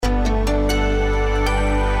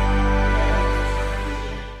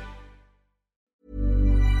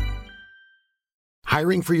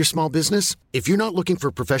Hiring for your small business? If you're not looking for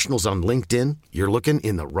professionals on LinkedIn, you're looking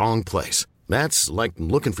in the wrong place. That's like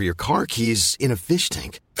looking for your car keys in a fish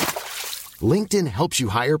tank. LinkedIn helps you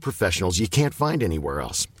hire professionals you can't find anywhere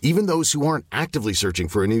else, even those who aren't actively searching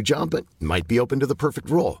for a new job but might be open to the perfect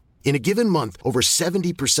role. In a given month, over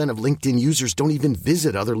 70% of LinkedIn users don't even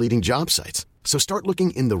visit other leading job sites. So start looking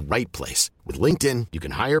in the right place. With LinkedIn, you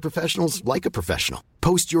can hire professionals like a professional.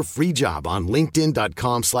 Post your free job on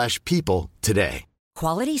linkedin.com/people today.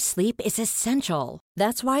 Quality sleep is essential.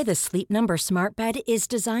 That's why the Sleep Number Smart Bed is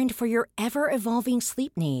designed for your ever-evolving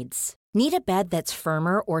sleep needs. Need a bed that's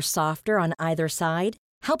firmer or softer on either side?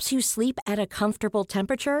 Helps you sleep at a comfortable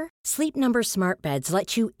temperature? Sleep Number Smart Beds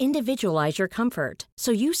let you individualize your comfort,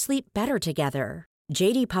 so you sleep better together.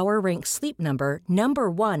 J.D. Power ranks Sleep Number number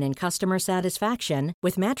 1 in customer satisfaction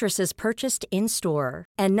with mattresses purchased in-store.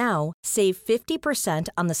 And now, save 50%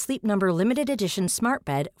 on the Sleep Number Limited Edition Smart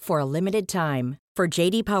Bed for a limited time. For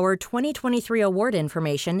J.D. Power 2023 award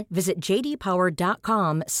information, visit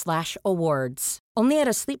jdpower.com/awards. Only at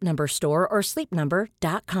a Sleep Number store or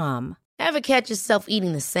sleepnumber.com. Ever catch yourself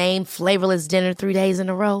eating the same flavorless dinner 3 days in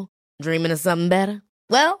a row? Dreaming of something better?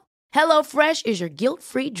 Well, HelloFresh is your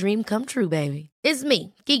guilt-free dream come true, baby. It's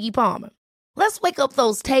me, Keke Palmer. Let's wake up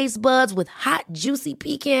those taste buds with hot, juicy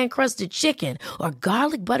pecan-crusted chicken or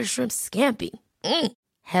garlic butter shrimp scampi.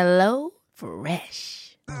 Hello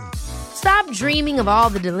Fresh. Stop dreaming of all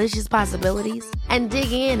the delicious possibilities and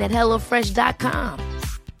dig in at HelloFresh.com.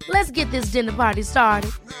 Let's get this dinner party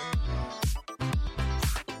started.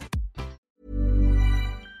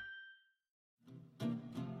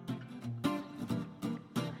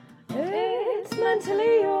 It's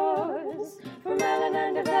mentally yours from Ellen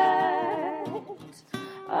and Yvette.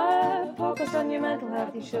 A podcast on your mental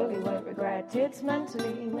health you surely won't regret. It's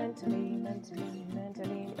mentally yours.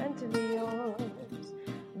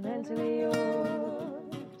 Mentally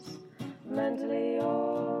yours. Mentally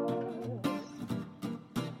yours.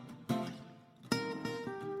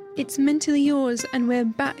 It's Mentally Yours, and we're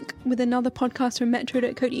back with another podcast from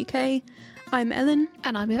metro.co.uk. I'm Ellen.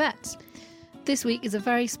 And I'm Yvette. This week is a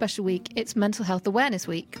very special week. It's Mental Health Awareness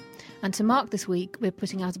Week. And to mark this week, we're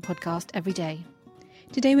putting out a podcast every day.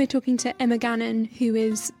 Today we're talking to Emma Gannon, who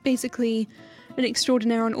is basically an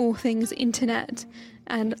extraordinaire on all things internet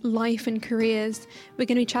and life and careers. We're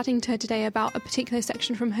going to be chatting to her today about a particular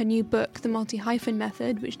section from her new book, The Multi-Hyphen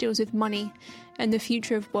Method, which deals with money and the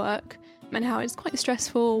future of work, and how it's quite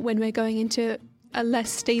stressful when we're going into a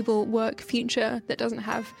less stable work future that doesn't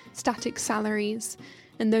have static salaries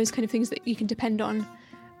and those kind of things that you can depend on.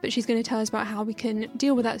 But she's going to tell us about how we can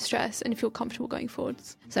deal with that stress and feel comfortable going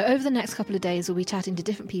forwards. So over the next couple of days, we'll be chatting to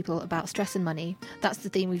different people about stress and money. That's the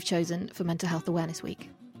theme we've chosen for Mental Health Awareness Week.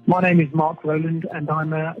 My name is Mark Rowland, and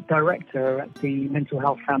I'm a director at the Mental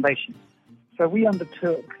Health Foundation. So we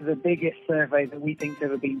undertook the biggest survey that we think's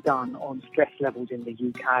ever been done on stress levels in the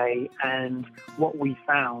UK, and what we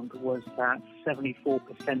found was that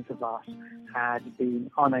 74% of us had been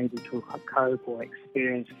unable to cope or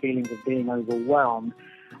experience feelings of being overwhelmed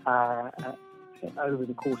over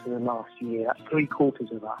the course of the last year. That's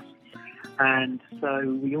 3/4 of us. And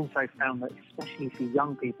so we also found that, especially for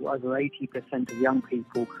young people, over 80% of young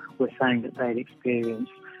people were saying that they'd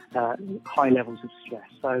experienced high levels of stress.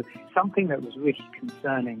 So something that was really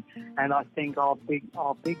concerning. And I think our big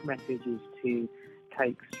message is to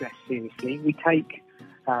take stress seriously. We take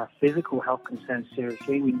physical health concerns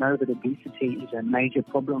seriously. We know that obesity is a major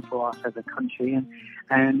problem for us as a country,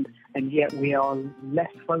 and yet we are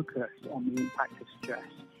less focused on the impact of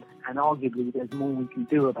stress. And arguably, there's more we can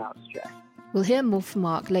do about stress. We'll hear more from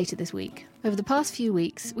Mark later this week. Over the past few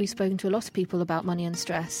weeks, we've spoken to a lot of people about money and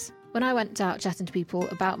stress. When I went out chatting to people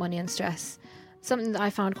about money and stress, something that I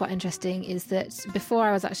found quite interesting is that before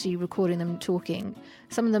I was actually recording them talking,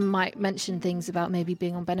 some of them might mention things about maybe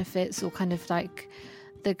being on benefits or kind of like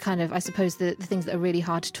the kind of, I suppose, the things that are really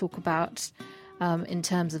hard to talk about in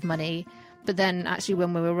terms of money. But then actually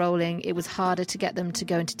when we were rolling, it was harder to get them to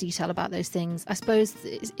go into detail about those things. I suppose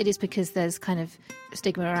it is because there's kind of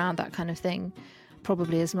stigma around that kind of thing,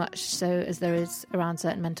 probably as much so as there is around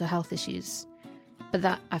certain mental health issues. But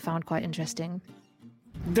that I found quite interesting.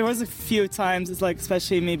 There was a few times, it's like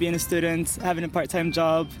especially me being a student, having a part-time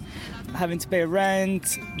job, having to pay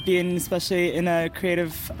rent, being especially in a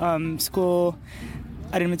creative school,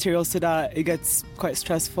 adding materials to that, it gets quite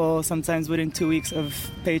stressful. Sometimes within 2 weeks of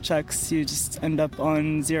paychecks, you just end up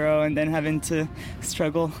on zero and then having to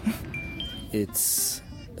struggle. It's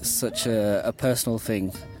such a personal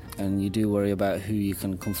thing, and you do worry about who you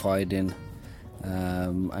can confide in,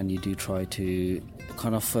 and you do try to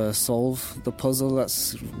kind of solve the puzzle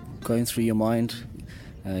that's going through your mind.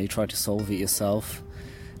 You try to solve it yourself,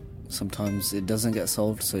 sometimes it doesn't get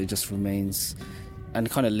solved, so it just remains, and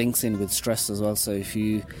kind of links in with stress as well. So if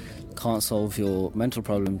you can't solve your mental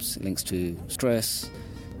problems, it links to stress,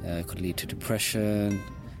 could lead to depression,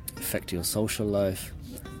 affect your social life.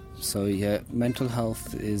 So yeah, mental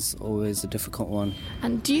health is always a difficult one.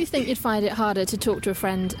 And do you think you'd find it harder to talk to a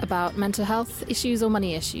friend about mental health issues or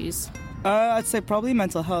money issues? I'd say probably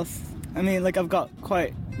mental health. I mean, like, I've got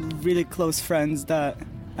quite really close friends that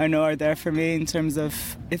I know are there for me in terms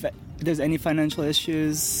of if there's any financial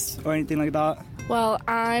issues or anything like that. Well,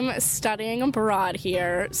 I'm studying abroad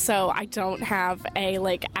here, so I don't have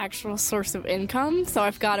a, actual source of income, so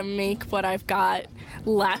I've got to make what I've got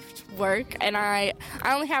left work, and I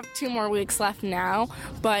only have 2 more weeks left now,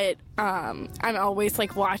 but I'm always,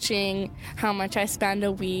 watching how much I spend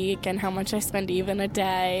a week and how much I spend even a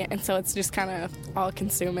day, and so it's just kind of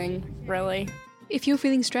all-consuming, really. If you're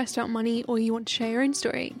feeling stressed about money or you want to share your own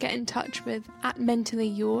story, get in touch with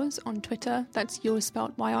 @mentallyyours on Twitter, that's yours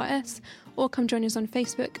spelled YRS, or come join us on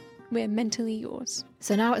Facebook, we're Mentally Yours.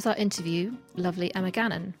 So now it's our interview, lovely Emma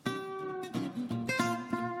Gannon.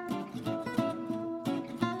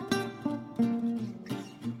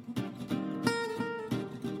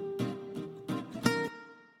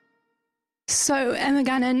 So, Emma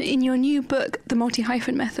Gannon, in your new book, The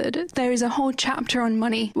Multi-Hyphen Method, there is a whole chapter on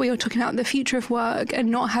money where you're talking about the future of work and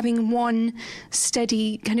not having one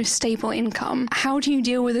steady, kind of stable income. How do you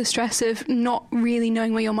deal with the stress of not really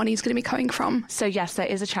knowing where your money is going to be coming from? So, yes, there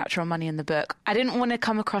is a chapter on money in the book. I didn't want to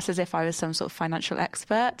come across as if I was some sort of financial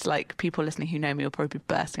expert. Like, people listening who know me will probably be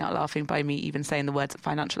bursting out laughing by me even saying the words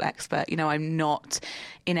financial expert. You know, I'm not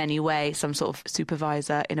in any way some sort of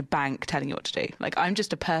supervisor in a bank telling you what to do. Like, I'm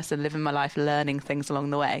just a person living my life, learning things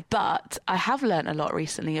along the way. But I have learned a lot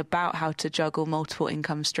recently about how to juggle multiple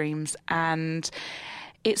income streams, and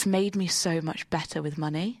it's made me so much better with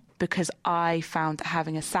money, because I found that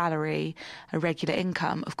having a salary, a regular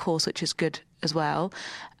income, of course, which is good as well,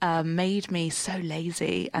 made me so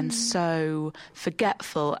lazy and so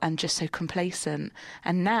forgetful and just so complacent.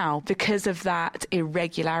 And now, because of that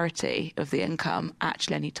irregularity of the income,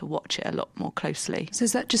 actually I need to watch it a lot more closely. So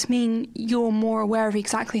does that just mean you're more aware of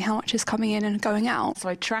exactly how much is coming in and going out? So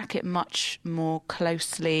I track it much more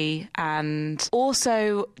closely, and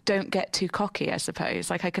also don't get too cocky, I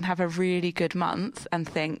suppose. Like, I can have a really good month and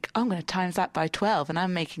think, oh, I'm going to times that by 12 and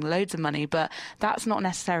I'm making loads of money, but that's not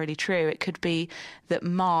necessarily true. It could be that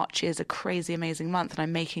March is a crazy amazing month and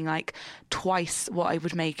I'm making like twice what I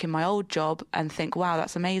would make in my old job and think, wow,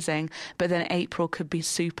 that's amazing. But then April could be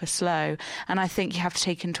super slow. And I think you have to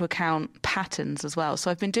take into account patterns as well. So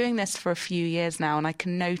I've been doing this for a few years now, and I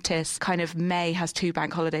can notice kind of May has 2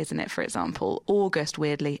 bank holidays in it, for example. August,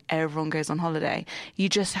 weirdly, everyone goes on holiday. You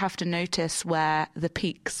just have to notice where the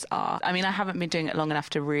peaks are. I mean, I haven't been doing it long enough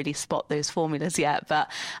to really spot those formulas yet, but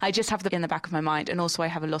I just have them in the back of my mind. And also I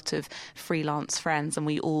have a lot of freelance friends, and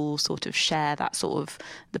we all sort of share that sort of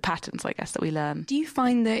the patterns, I guess, that we learn. Do you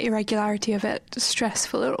find the irregularity of it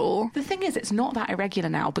stressful at all? The thing is, it's not that irregular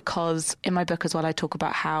now, because in my book as well, I talk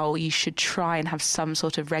about how you should try and have some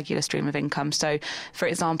sort of regular stream of income. So, for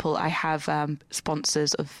example, I have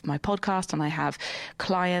sponsors of my podcast, and I have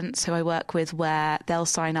clients who I work with where they'll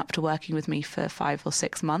sign up to working with me for 5 or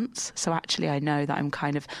 6 months. So actually, I know that I'm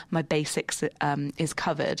kind of, my basics is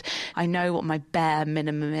covered. I know what my bare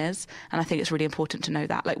minimum is, and I think it's really important to know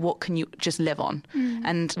that. Like, what can you just live on?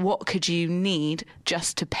 And what could you need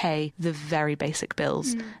just to pay the very basic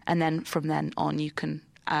bills? And then from then on, you can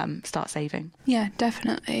start saving. Yeah,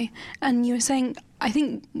 definitely. And you were saying, I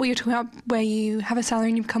think what you're talking about, where you have a salary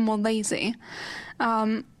and you become more lazy,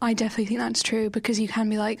 I definitely think that's true, because you can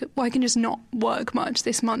be like, well, I can just not work much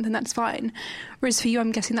this month and that's fine. Whereas for you,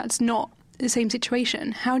 I'm guessing that's not the same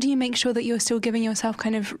situation. How do you make sure that you're still giving yourself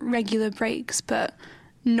kind of regular breaks, but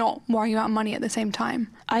not worrying about money at the same time?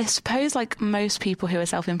 I suppose, like most people who are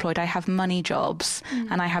self-employed, I have money jobs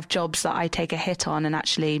and I have jobs that I take a hit on and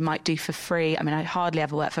actually might do for free. I mean, I hardly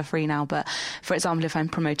ever work for free now, but for example, if I'm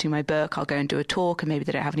promoting my book, I'll go and do a talk and maybe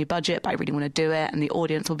they don't have any budget, but I really want to do it and the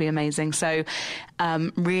audience will be amazing. So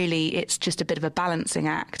really, it's just a bit of a balancing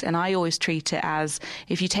act. And I always treat it as,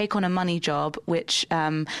 if you take on a money job, which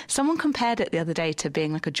someone compared it the other day to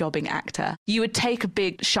being like a jobbing actor, you would take a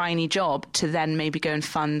big shiny job to then maybe go and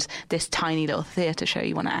fund this tiny little theatre show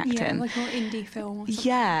you want to act in. Like an indie film or something.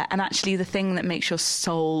 Yeah, and actually the thing that makes your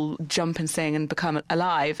soul jump and sing and become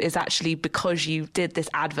alive is actually because you did this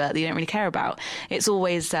advert that you don't really care about. It's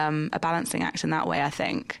always a balancing act in that way, I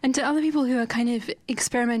think. And to other people who are kind of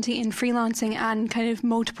experimenting in freelancing and kind of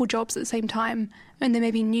multiple jobs at the same time, and they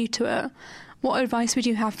may be new to it, what advice would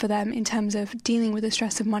you have for them in terms of dealing with the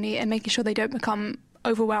stress of money and making sure they don't become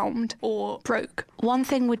overwhelmed or broke? One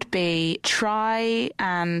thing would be try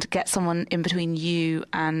and get someone in between you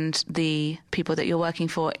and the people that you're working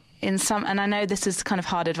for. And I know this is kind of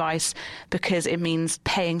hard advice because it means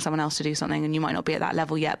paying someone else to do something and you might not be at that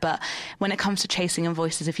level yet. But when it comes to chasing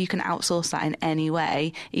invoices, if you can outsource that in any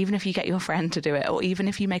way, even if you get your friend to do it, or even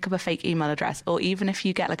if you make up a fake email address, or even if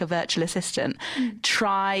you get like a virtual assistant,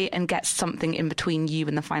 try and get something in between you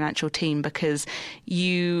and the financial team, because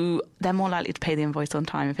they're more likely to pay the invoice on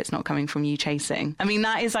time if it's not coming from you chasing. I mean,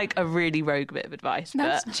 that is like a really rogue bit of advice.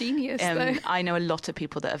 That's genius, though. I know a lot of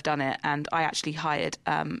people that have done it, and I actually hired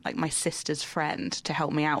my sister's friend to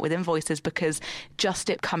help me out with invoices, because just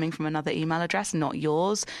it coming from another email address, not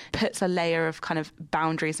yours, puts a layer of kind of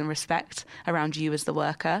boundaries and respect around you as the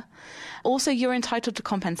worker. Also, you're entitled to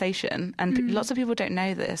compensation, and lots of people don't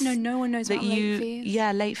know this. No one knows about late fees.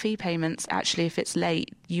 Yeah, late fee payments. Actually, if it's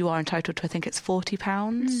late, you are entitled to, I think it's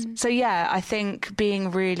 £40. So yeah, I think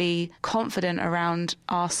being really confident around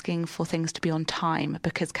asking for things to be on time,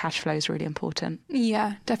 because cash flow is really important.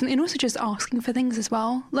 Yeah, definitely. And also just asking for things as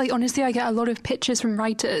well. Like, honestly, I get a lot of pitches from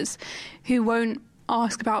writers who won't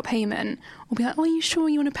ask about payment or be like, oh, are you sure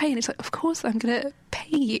you want to pay? And it's like, of course I'm going to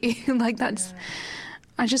pay you. Like, that's...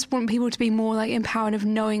 I just want people to be more, like, empowered of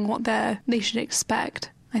knowing what they should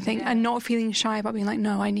expect, I think, and not feeling shy about being like,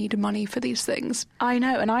 no, I need money for these things. I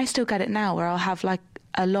know, and I still get it now where I'll have, like,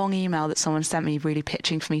 a long email that someone sent me really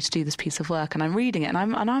pitching for me to do this piece of work, and I'm reading it and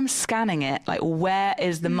I'm scanning it, like, where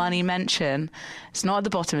is the money mention? It's not at the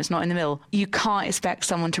bottom, it's not in the middle. You can't expect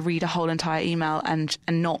someone to read a whole entire email and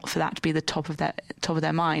not for that to be the top of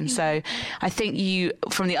their mind. So I think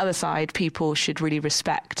from the other side, people should really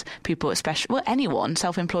respect people, especially, well, anyone,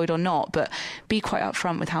 self-employed or not, but be quite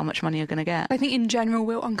upfront with how much money you're going to get. I think in general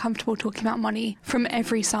we're uncomfortable talking about money from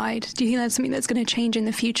every side. Do you think that's something that's going to change in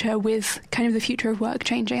the future, with kind of the future of work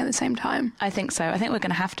changing at the same time? I think so. I think we're going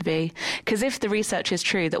to have to be, because if the research is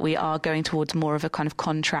true that we are going towards more of a kind of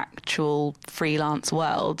contractual freelance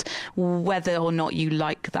world, whether or not you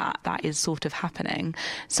like that is sort of happening.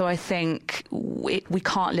 So I think we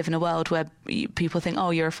can't live in a world where people think, oh,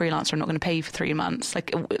 you're a freelancer, I'm not going to pay you for 3 months.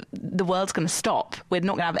 Like, the world's going to stop. We're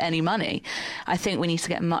not going to have any money. I think we need to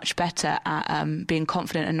get much better at being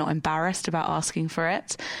confident and not embarrassed about asking for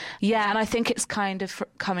it. Yeah, and I think it's kind of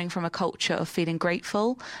coming from a culture of feeling grateful.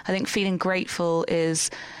 I think feeling grateful is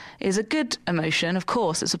a good emotion. Of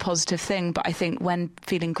course, it's a positive thing, but I think when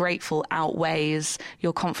feeling grateful outweighs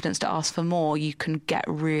your confidence to ask for more, you can get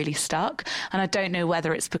really stuck. And I don't know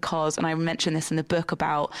whether it's because, and I mentioned this in the book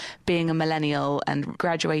about being a millennial and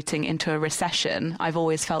graduating into a recession, I've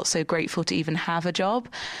always felt so grateful to even have a job.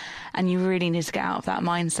 And you really need to get out of that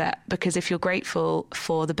mindset, because if you're grateful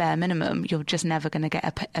for the bare minimum, you're just never going to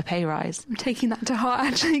get a pay rise. I'm taking that to heart,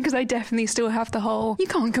 actually, because I definitely still have the whole, you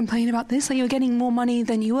can't complain about this, like you're getting more money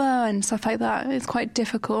than you were and stuff like that. It's quite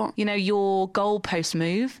difficult. You know, your goalposts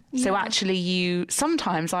move. Yeah. So actually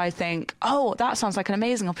sometimes I think, oh, that sounds like an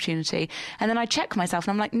amazing opportunity. And then I check myself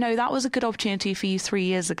and I'm like, no, that was a good opportunity for you 3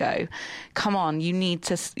 years ago. Come on, you need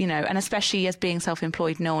to, and especially as being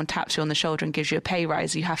self-employed, no one taps you on the shoulder and gives you a pay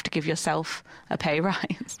rise. You have to give yourself a pay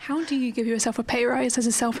rise. How do you give yourself a pay rise as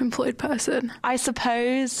a self-employed person? I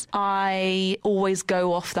suppose I always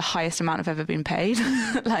go off the highest amount I've ever been paid.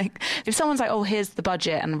 Like, if someone's like, oh, here's the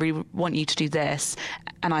budget and we want you to do this,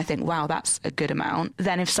 and I think, wow, that's a good amount,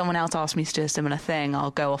 then if someone else asks me to do a similar thing,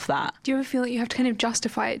 I'll go off that. Do you ever feel like you have to kind of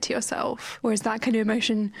justify it to yourself? Or is that kind of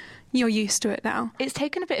emotion, you're used to it now? It's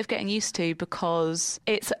taken a bit of getting used to, because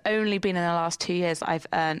it's only been in the last 2 years I've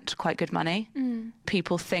earned quite good money.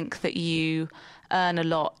 People think that you earn a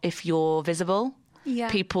lot if you're visible. Yeah.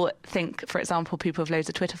 People think, for example, people with loads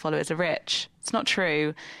of Twitter followers are rich. It's not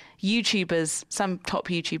true. YouTubers, some top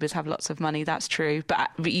YouTubers have lots of money, that's true. But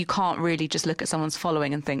you can't really just look at someone's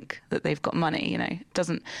following and think that they've got money, It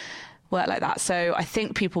doesn't work like that. So I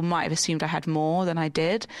think people might have assumed I had more than I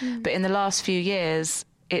did. But in the last few years,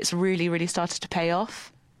 it's really, really started to pay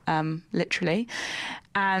off, literally.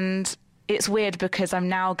 And it's weird because I'm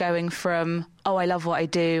now going from, oh, I love what I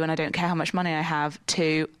do and I don't care how much money I have,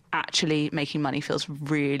 to actually making money feels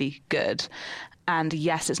really good. And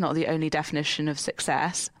yes, it's not the only definition of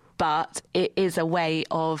success, but it is a way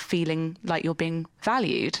of feeling like you're being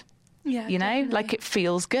valued. Yeah, definitely. Like, it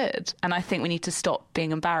feels good. And I think we need to stop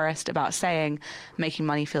being embarrassed about saying making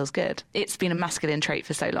money feels good. It's been a masculine trait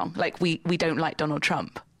for so long. Like, we don't like Donald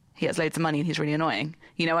Trump. He has loads of money and he's really annoying.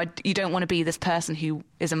 You don't want to be this person who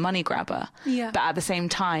is a money grabber. Yeah. But at the same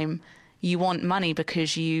time, you want money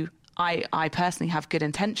because I personally have good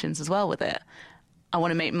intentions as well with it. I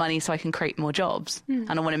want to make money so I can create more jobs, and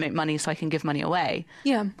I want to make money so I can give money away.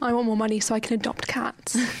 Yeah, I want more money so I can adopt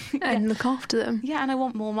cats and look after them. Yeah, and I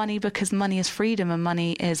want more money because money is freedom and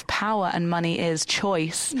money is power and money is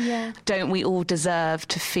choice. Yeah. Don't we all deserve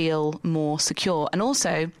to feel more secure? And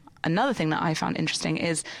also, another thing that I found interesting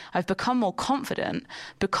is I've become more confident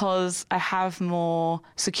because I have more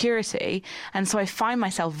security. And so I find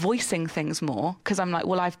myself voicing things more because I'm like,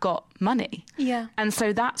 well, I've got money. Yeah. And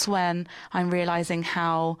so that's when I'm realizing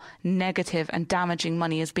how negative and damaging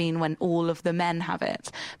money has been when all of the men have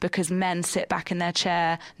it, because men sit back in their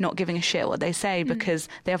chair not giving a shit what they say because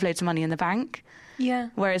they have loads of money in the bank. Yeah.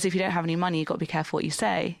 Whereas if you don't have any money, you've got to be careful what you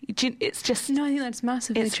say. It's just... No, I think that's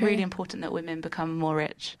massively It's true. really important that women become more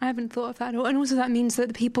rich. I haven't thought of that at all. And also that means that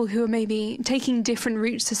the people who are maybe taking different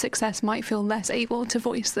routes to success might feel less able to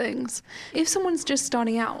voice things. If someone's just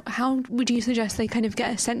starting out, how would you suggest they kind of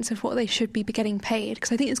get a sense of what they should be getting paid?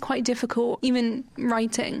 Because I think it's quite difficult, even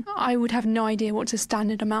writing. I would have no idea what's a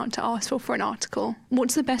standard amount to ask for an article.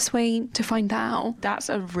 What's the best way to find that out? That's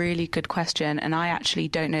a really good question, and I actually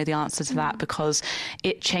don't know the answer to that because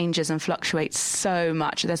it changes and fluctuates so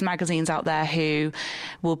much. There's magazines out there who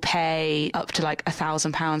will pay up to like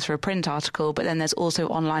 £1,000 for a print article, but then there's also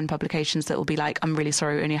online publications that will be like, I'm really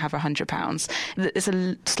sorry, we only have £100. It's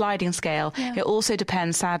a sliding scale. Yeah. It also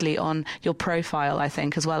depends, sadly, on your profile, I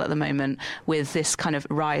think, as well at the moment, with this kind of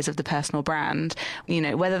rise of the personal brand. You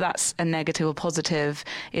know, whether that's a negative or positive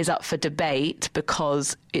is up for debate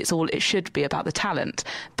because it should be about the talent.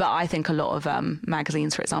 But I think a lot of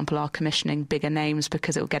magazines, for example, are commissioning bigger names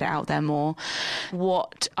because it will get it out there more.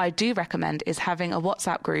 What I do recommend is having a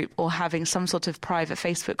WhatsApp group or having some sort of private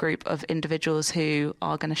Facebook group of individuals who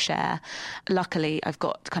are going to share. Luckily, I've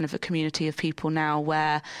got kind of a community of people now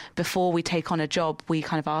where before we take on a job, we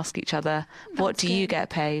kind of ask each other, what do you get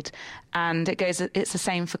paid? And it's the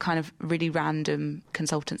same for kind of really random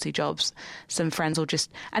consultancy jobs. Some friends will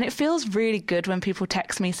and it feels really good when people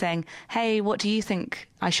text me saying, hey, what do you think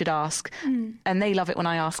I should ask? And they love it when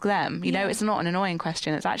I ask them. You know, it's not an annoying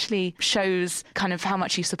question. It actually shows kind of how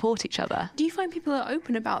much you support each other. Do you find people are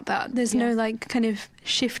open about that? There's no like kind of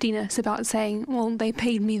shiftiness about saying, well, they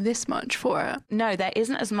paid me this much for it. No, there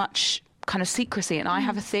isn't as much kind of secrecy. And I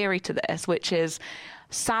have a theory to this, which is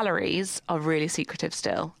salaries are really secretive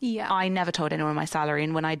still. Yeah. I never told anyone my salary,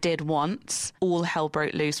 and when I did once, all hell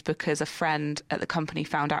broke loose because a friend at the company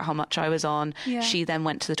found out how much I was on. Yeah. She then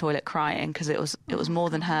went to the toilet crying because it was more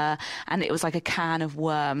than her, and it was like a can of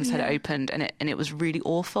worms had opened, and it was really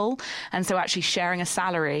awful. And so actually sharing a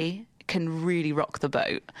salary can really rock the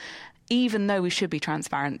boat, even though we should be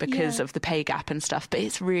transparent because of the pay gap and stuff. But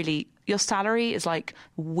it's really, your salary is like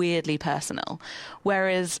weirdly personal,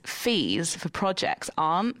 whereas fees for projects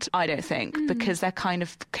aren't, I don't think, because they're kind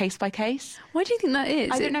of case by case. Why do you think that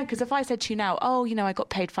is? I don't know, because if I said to you now, oh, you know, I got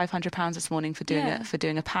paid £500 this morning for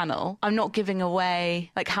doing a panel, I'm not giving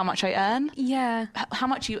away like how much I earn. Yeah. How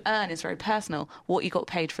much you earn is very personal. What you got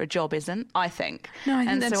paid for a job isn't, I think. No, I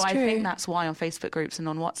think and that's so true. I think that's why on Facebook groups and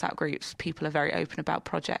on WhatsApp groups, people are very open about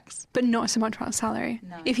projects. But not so much about salary.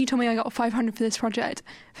 No. If you told me I got 500 for this project,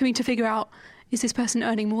 for me to figure out, is this person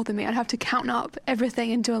earning more than me? I'd have to count up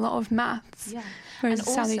everything and do a lot of maths. Yeah. Whereas And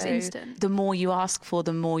salary's also, instant. the more you ask for,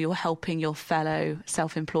 the more you're helping your fellow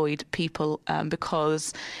self-employed people,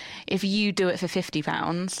 because if you do it for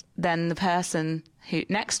 £50, then the person who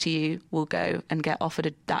next to you will go and get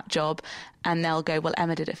offered that job, and they'll go, well,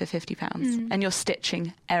 Emma did it for £50, and you're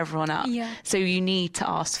stitching everyone up. Yeah. So you need to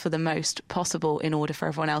ask for the most possible in order for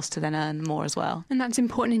everyone else to then earn more as well. And that's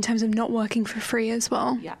important in terms of not working for free as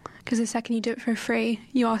well. Yeah. Because the second you do it for free,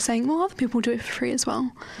 you are saying, well, other people do it for free as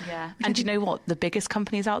well. Yeah. And do you know what? The biggest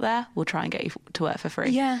companies out there will try and get you to work for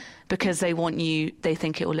free. Yeah. Because they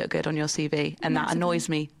think it will look good on your CV. And that annoys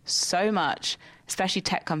me so much, especially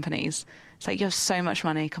tech companies. It's like, you have so much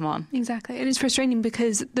money, come on. Exactly. And it's frustrating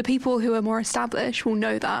because the people who are more established will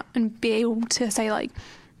know that and be able to say, like,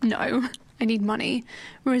 no, I need money.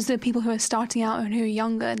 Whereas the people who are starting out and who are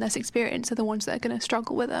younger and less experienced are the ones that are going to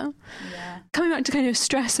struggle with it. Yeah. Coming back to kind of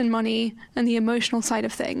stress and money and the emotional side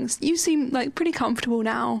of things, you seem like pretty comfortable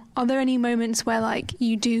now. Are there any moments where like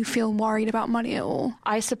you do feel worried about money at all?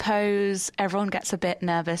 I suppose everyone gets a bit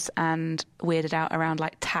nervous and weirded out around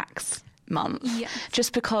like tax month,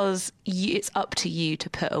 just because it's up to you to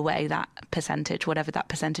put away that percentage, whatever that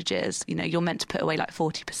percentage is. You know, you're meant to put away like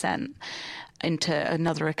 40% into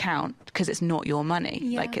another account because it's not your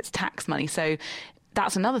money, like it's tax money. So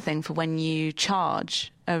that's another thing for when you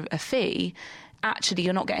charge a fee. actually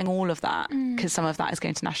you're not getting all of that because some of that is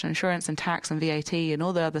going to national insurance and tax and VAT and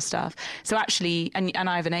all the other stuff. So actually, and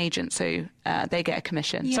I have an agent, so they get a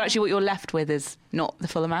commission. Yeah. So actually what you're left with is not the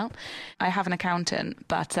full amount. I have an accountant,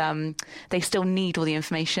 but they still need all the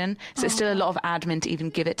information. So it's still a lot of admin to even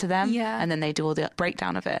give it to them. Yeah. And then they do all the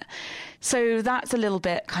breakdown of it. So that's a little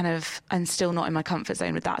bit kind of, I'm still not in my comfort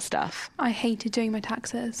zone with that stuff. I hated doing my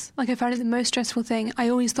taxes. Like, I found it the most stressful thing. I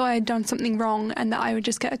always thought I had done something wrong and that I would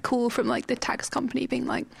just get a call from, like, the tax company being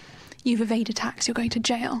like, you've evaded tax, you're going to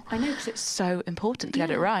jail. I know, because it's so important to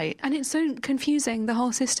get it right. And it's so confusing. The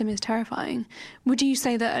whole system is terrifying. Would you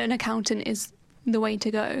say that an accountant is the way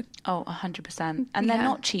to go? Oh, 100%. And they're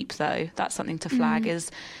not cheap, though. That's something to flag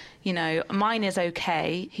is... You know, mine is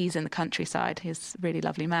okay. He's in the countryside. He's a really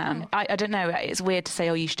lovely man. I don't know. It's weird to say,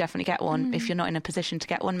 oh, you should definitely get one. If you're not in a position to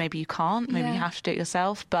get one, maybe you can't. Maybe you have to do it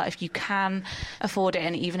yourself. But if you can afford it,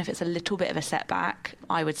 and even if it's a little bit of a setback,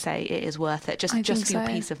 I would say it is worth it, just for your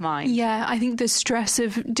peace of mind. Yeah, I think the stress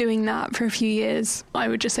of doing that for a few years, I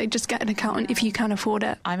would just say just get an accountant if you can afford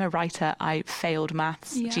it. I'm a writer. I failed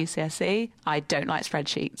maths GCSE. I don't like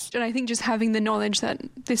spreadsheets. And I think just having the knowledge that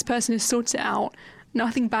this person has sorted it out,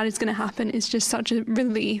 nothing bad is going to happen is just such a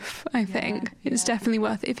relief, I think. It's definitely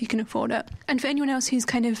worth it if you can afford it. And for anyone else who's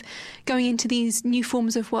kind of going into these new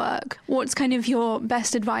forms of work, what's kind of your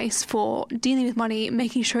best advice for dealing with money,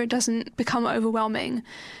 making sure it doesn't become overwhelming,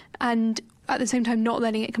 and at the same time not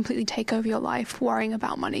letting it completely take over your life, worrying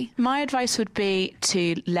about money? My advice would be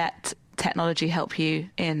to let technology help you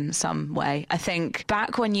in some way. I think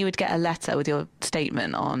back when you would get a letter with your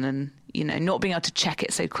statement on and, you know, not being able to check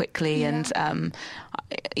it so quickly and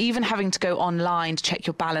even having to go online to check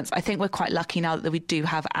your balance. I think we're quite lucky now that we do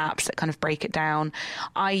have apps that kind of break it down.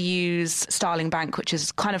 I use Starling Bank, which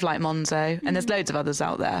is kind of like Monzo, and there's loads of others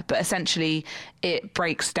out there, but essentially it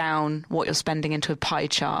breaks down what you're spending into a pie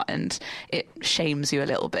chart, and it shames you a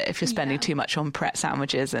little bit if you're spending too much on Pret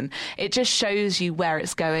sandwiches, and it just shows you where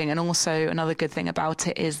it's going. And also another good thing about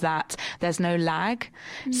it is that there's no lag.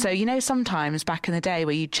 So, you know, sometimes back in the day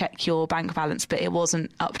where you check your bank balance but it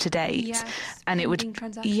wasn't up to date, and it would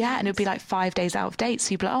and it would be like 5 days out of date,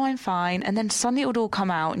 so you'd be like, oh, I'm fine, and then suddenly it would all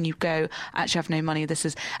come out and you go, actually I have no money,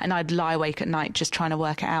 and I'd lie awake at night just trying to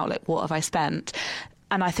work it out, like, what have I spent?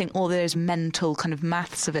 And I think all those mental kind of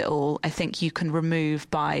maths of it all, I think you can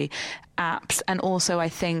remove by apps. And also I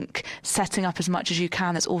think setting up as much as you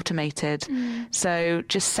can that's automated. So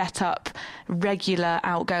just set up regular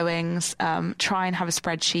outgoings, try and have a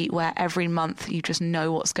spreadsheet where every month you just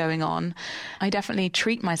know what's going on. I definitely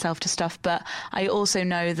treat myself to stuff, but I also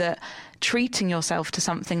know that treating yourself to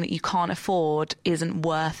something that you can't afford isn't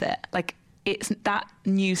worth it. Like, it's that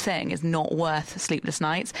new thing is not worth sleepless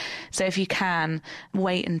nights. So if you can,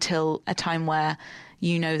 wait until a time where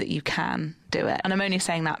you know that you can do it. And I'm only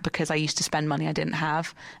saying that because I used to spend money I didn't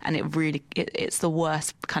have, and it's the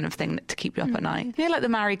worst kind of thing to keep you up at night. You know, like the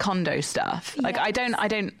Marie Kondo stuff. Like I'm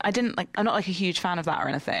not like a huge fan of that or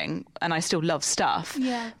anything, and I still love stuff.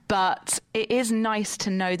 Yeah. But it is nice to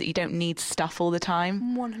know that you don't need stuff all the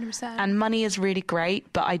time. 100%. And money is really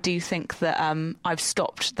great, but I do think that I've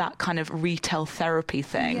stopped that kind of retail therapy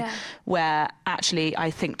thing where actually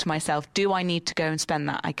I think to myself, do I need to go and spend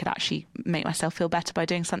that? I could actually make myself feel better by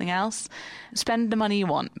doing something else. Spend the money you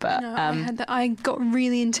want, but I had that. I got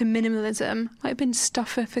really into minimalism. I've been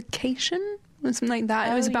stuffification or something like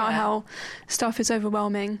that. It was about how stuff is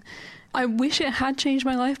overwhelming. I wish it had changed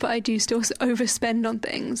my life, but I do still overspend on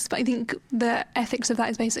things. But I think the ethics of that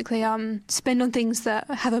is basically spend on things that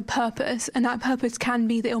have a purpose, and that purpose can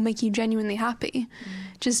be that it'll make you genuinely happy.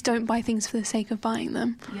 Just don't buy things for the sake of buying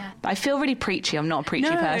them. Yeah, but I feel really preachy. I'm not a preachy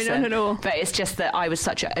person. No, not at all. But it's just that I was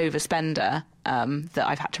such an overspender that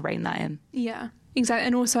I've had to rein that in. Yeah, exactly.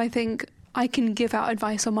 And also I think I can give out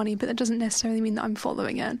advice on money, but that doesn't necessarily mean that I'm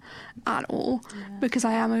following it at all, because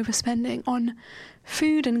I am overspending on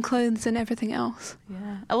food and clothes and everything else.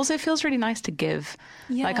 Yeah. It also feels really nice to give.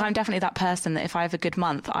 Yeah. Like, I'm definitely that person that if I have a good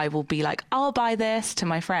month, I will be like, I'll buy this to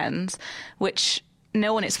my friends, which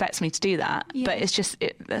no one expects me to do that. Yeah. But it's just,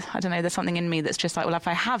 I don't know, there's something in me that's just like, well, if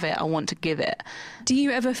I have it, I want to give it. Do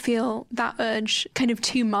you ever feel that urge kind of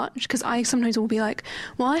too much? Because I sometimes will be like,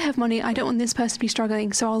 well, I have money, I don't want this person to be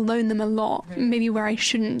struggling, so I'll loan them a lot, maybe where I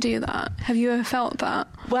shouldn't do that. Have you ever felt that?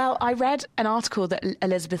 Well, I read an article that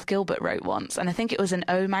Elizabeth Gilbert wrote once, and I think it was in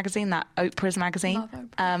O magazine, that Oprah's magazine. Love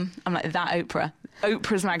Oprah. I'm like, that Oprah.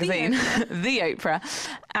 Oprah's magazine, the Oprah.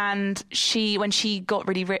 And when she got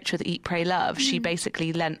really rich with Eat, Pray, Love, she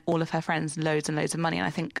basically lent all of her friends loads and loads of money. And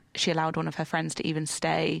I think she allowed one of her friends to even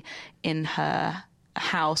stay in her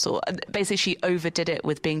house, or basically she overdid it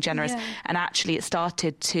with being generous. Yeah. And actually it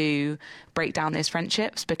started to break down those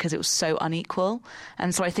friendships because it was so unequal.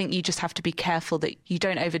 And so I think you just have to be careful that you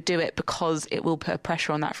don't overdo it, because it will put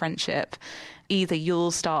pressure on that friendship. Either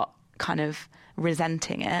you'll start kind of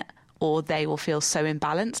resenting it, or they will feel so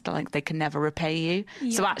imbalanced, like they can never repay you.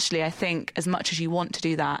 Yeah. So actually, I think as much as you want to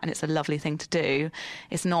do that, and it's a lovely thing to do,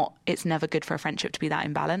 it's never good for a friendship to be that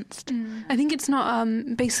imbalanced. I think it's not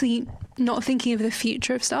basically not thinking of the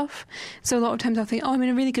future of stuff. So a lot of times I'll think, I'm in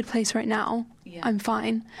a really good place right now. Yeah. I'm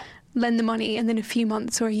fine. Lend the money, and then a few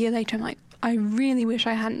months or a year later, I'm like, I really wish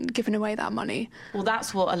I hadn't given away that money. Well,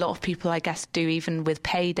 that's what a lot of people, I guess, do even with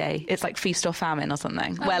payday. It's like feast or famine or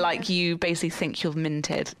something, where like you basically think you've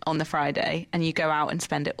minted on the Friday and you go out and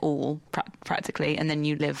spend it all practically, and then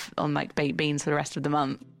you live on like baked beans for the rest of the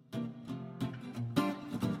month.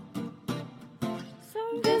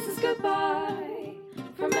 So this is goodbye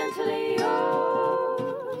from Mentally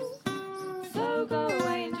Yours. So go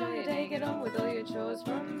away, enjoy your day, get on with all your chores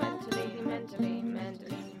from mentally yours.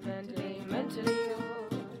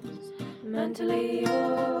 Mentally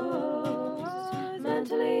yours,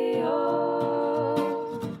 mentally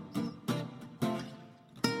yours.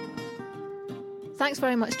 Thanks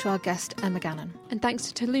very much to our guest, Emma Gannon. And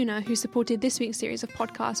thanks to Luna, who supported this week's series of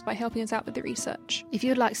podcasts by helping us out with the research. If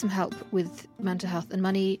you would like some help with mental health and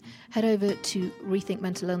money, head over to Rethink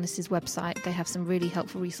Mental Illness's website. They have some really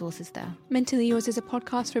helpful resources there. Mentally Yours is a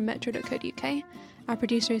podcast from metro.co.uk. Our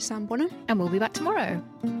producer is Sam Bonner. And we'll be back tomorrow.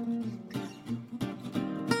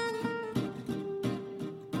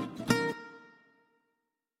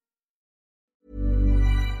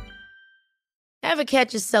 Ever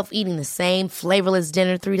catch yourself eating the same flavorless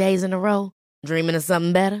dinner 3 days in a row? Dreaming of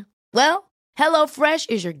something better? Well, HelloFresh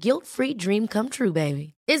is your guilt-free dream come true,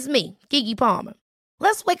 baby. It's me, Keke Palmer.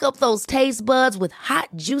 Let's wake up those taste buds with hot,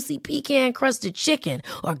 juicy pecan-crusted chicken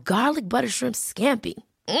or garlic butter shrimp scampi.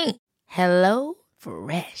 Hello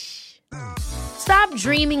Fresh. Stop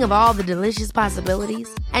dreaming of all the delicious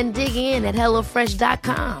possibilities and dig in at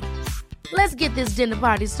HelloFresh.com. Let's get this dinner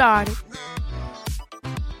party started.